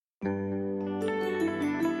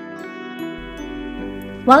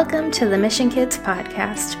Welcome to the Mission Kids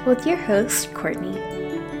Podcast with your host, Courtney.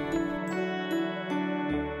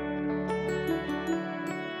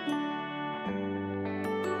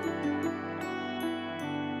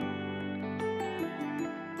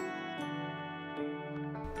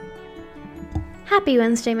 Happy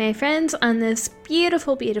Wednesday, my friends, on this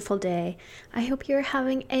beautiful, beautiful day. I hope you're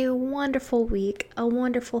having a wonderful week, a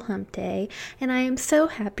wonderful hump day, and I am so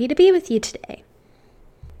happy to be with you today.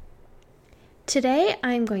 Today,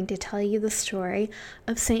 I'm going to tell you the story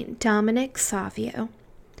of St. Dominic Savio.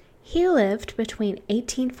 He lived between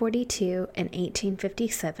 1842 and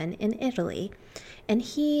 1857 in Italy, and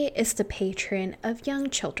he is the patron of young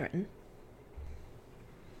children.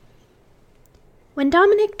 When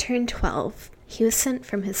Dominic turned 12, he was sent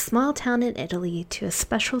from his small town in Italy to a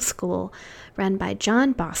special school run by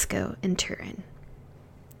John Bosco in Turin.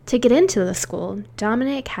 To get into the school,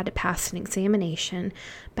 Dominic had to pass an examination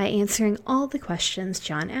by answering all the questions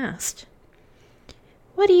John asked.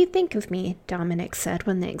 "What do you think of me?" Dominic said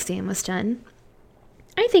when the exam was done.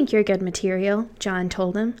 "I think you're good material," John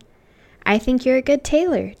told him. "I think you're a good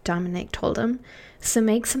tailor," Dominic told him, "so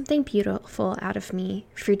make something beautiful out of me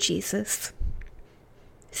for Jesus."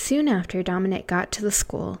 Soon after Dominic got to the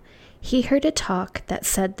school, he heard a talk that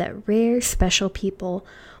said that rare, special people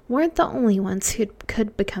weren't the only ones who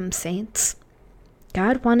could become saints.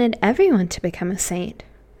 God wanted everyone to become a saint.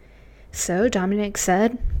 So Dominic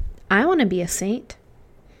said, "I want to be a saint."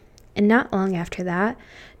 And not long after that,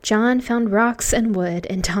 John found rocks and wood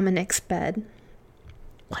in Dominic's bed.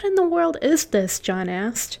 "What in the world is this?" John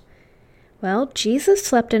asked. "Well, Jesus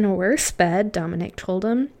slept in a worse bed," Dominic told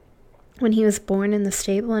him, "when he was born in the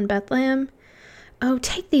stable in Bethlehem." "Oh,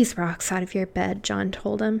 take these rocks out of your bed," John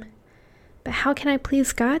told him. "But how can I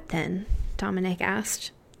please God then?" Dominic asked.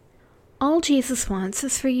 "All Jesus wants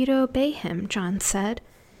is for you to obey him," John said.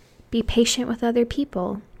 "Be patient with other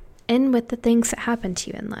people and with the things that happen to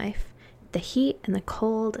you in life, the heat and the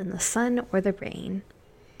cold and the sun or the rain."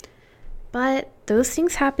 "But those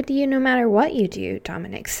things happen to you no matter what you do,"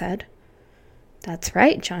 Dominic said. "That's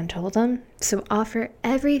right," John told him. "So offer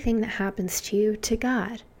everything that happens to you to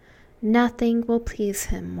God. Nothing will please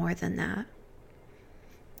him more than that."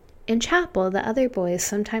 In chapel, the other boys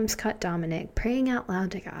sometimes caught Dominic praying out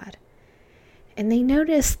loud to God, and they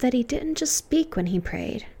noticed that he didn't just speak when he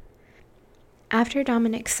prayed. After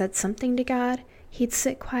Dominic said something to God, he'd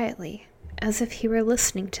sit quietly, as if he were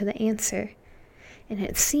listening to the answer, and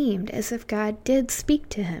it seemed as if God did speak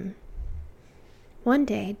to him. One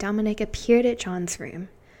day, Dominic appeared at John's room.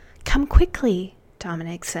 "Come quickly,"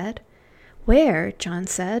 Dominic said. "Where?" John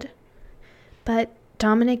said. But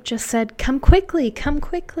Dominic just said, "Come quickly, come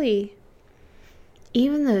quickly."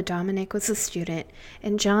 Even though Dominic was a student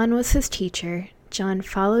and John was his teacher, John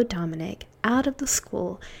followed Dominic out of the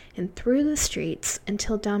school and through the streets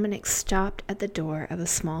until Dominic stopped at the door of a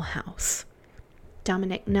small house.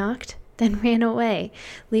 Dominic knocked, then ran away,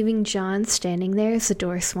 leaving John standing there as the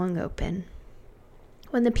door swung open.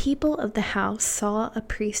 When the people of the house saw a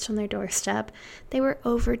priest on their doorstep, they were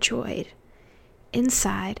overjoyed.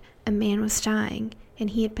 Inside, a man was dying, and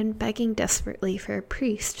he had been begging desperately for a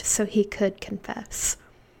priest so he could confess.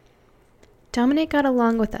 Dominic got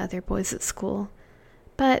along with the other boys at school,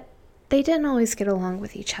 but they didn't always get along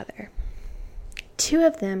with each other. Two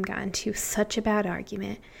of them got into such a bad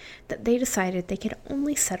argument that they decided they could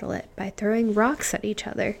only settle it by throwing rocks at each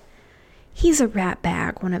other. "He's a rat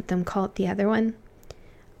bag," one of them called the other one.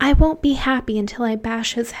 "I won't be happy until I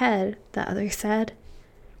bash his head," the other said.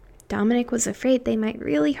 Dominic was afraid they might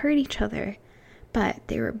really hurt each other, but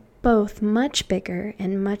they were both much bigger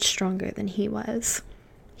and much stronger than he was.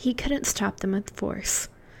 He couldn't stop them with force,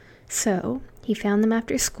 so he found them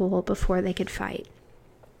after school before they could fight.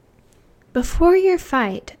 "Before your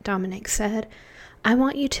fight," Dominic said, "I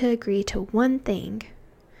want you to agree to one thing."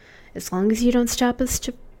 "As long as you don't stop us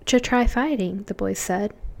to try fighting," the boy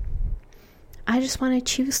said. "I just want to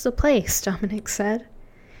choose the place," Dominic said.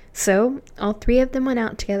 So all three of them went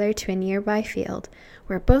out together to a nearby field,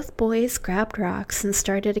 where both boys grabbed rocks and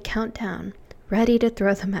started a countdown, ready to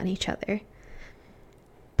throw them at each other.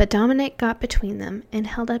 But Dominic got between them and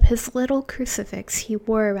held up his little crucifix he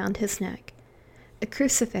wore around his neck. A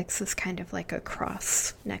crucifix is kind of like a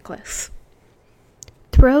cross necklace.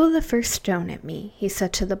 "Throw the first stone at me," he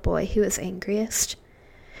said to the boy who was angriest.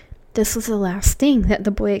 This was the last thing that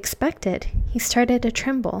the boy expected. He started to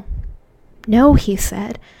tremble. "No," he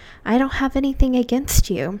said, "I don't have anything against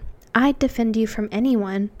you. I'd defend you from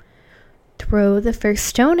anyone." "Throw the first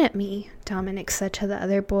stone at me," Dominic said to the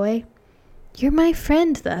other boy. "You're my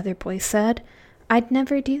friend," the other boy said. "I'd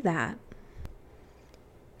never do that."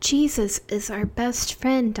 "Jesus is our best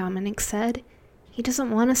friend," Dominic said. He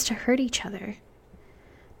doesn't want us to hurt each other."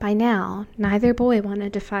 By now, neither boy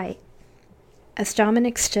wanted to fight. As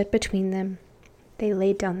Dominic stood between them, they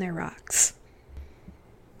laid down their rocks.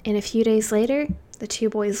 And a few days later, the two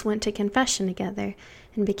boys went to confession together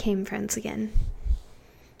and became friends again.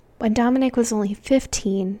 When Dominic was only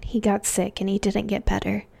 15, he got sick and he didn't get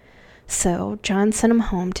better. So John sent him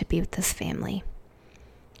home to be with his family.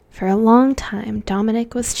 For a long time,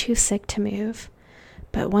 Dominic was too sick to move.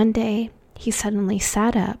 But one day, he suddenly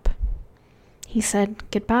sat up. He said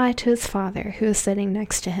goodbye to his father, who was sitting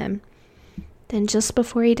next to him. Then just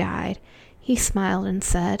before he died, he smiled and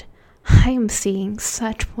said, "I am seeing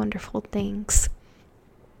such wonderful things."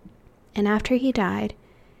 And after he died,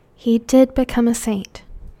 he did become a saint,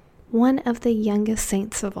 one of the youngest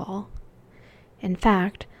saints of all. In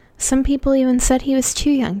fact, some people even said he was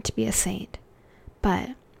too young to be a saint.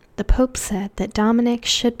 But the Pope said that Dominic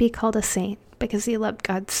should be called a saint because he loved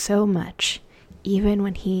God so much, even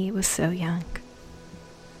when he was so young.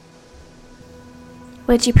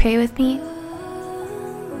 Would you pray with me?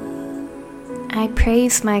 I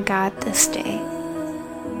praise my God this day.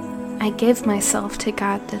 I give myself to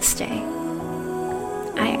God this day.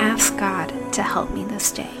 I ask God to help me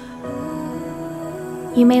this day.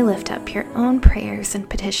 You may lift up your own prayers and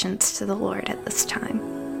petitions to the Lord at this time.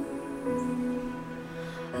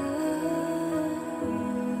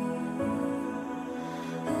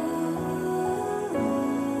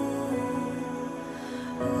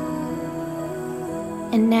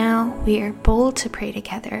 And now we are bold to pray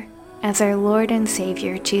together, as our Lord and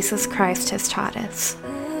Savior Jesus Christ has taught us.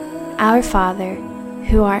 Our Father,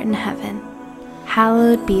 who art in heaven,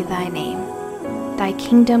 hallowed be thy name. Thy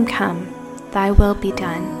kingdom come, thy will be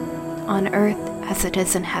done, on earth as it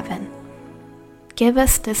is in heaven. Give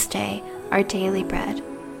us this day our daily bread,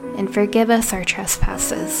 and forgive us our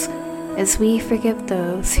trespasses, as we forgive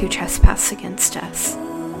those who trespass against us.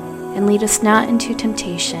 And lead us not into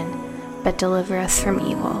temptation, but deliver us from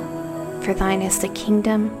evil. For thine is the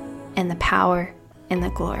kingdom, and the power, and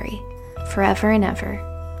the glory, forever and ever.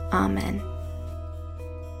 Amen.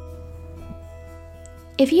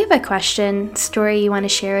 If you have a question, story you want to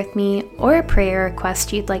share with me, or a prayer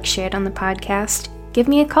request you'd like shared on the podcast, give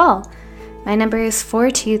me a call. My number is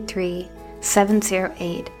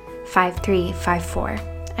 423-708-5354.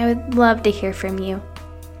 I would love to hear from you.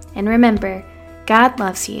 And remember, God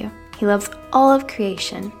loves you. He loves all of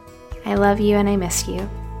creation. I love you and I miss you.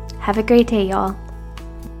 Have a great day, y'all.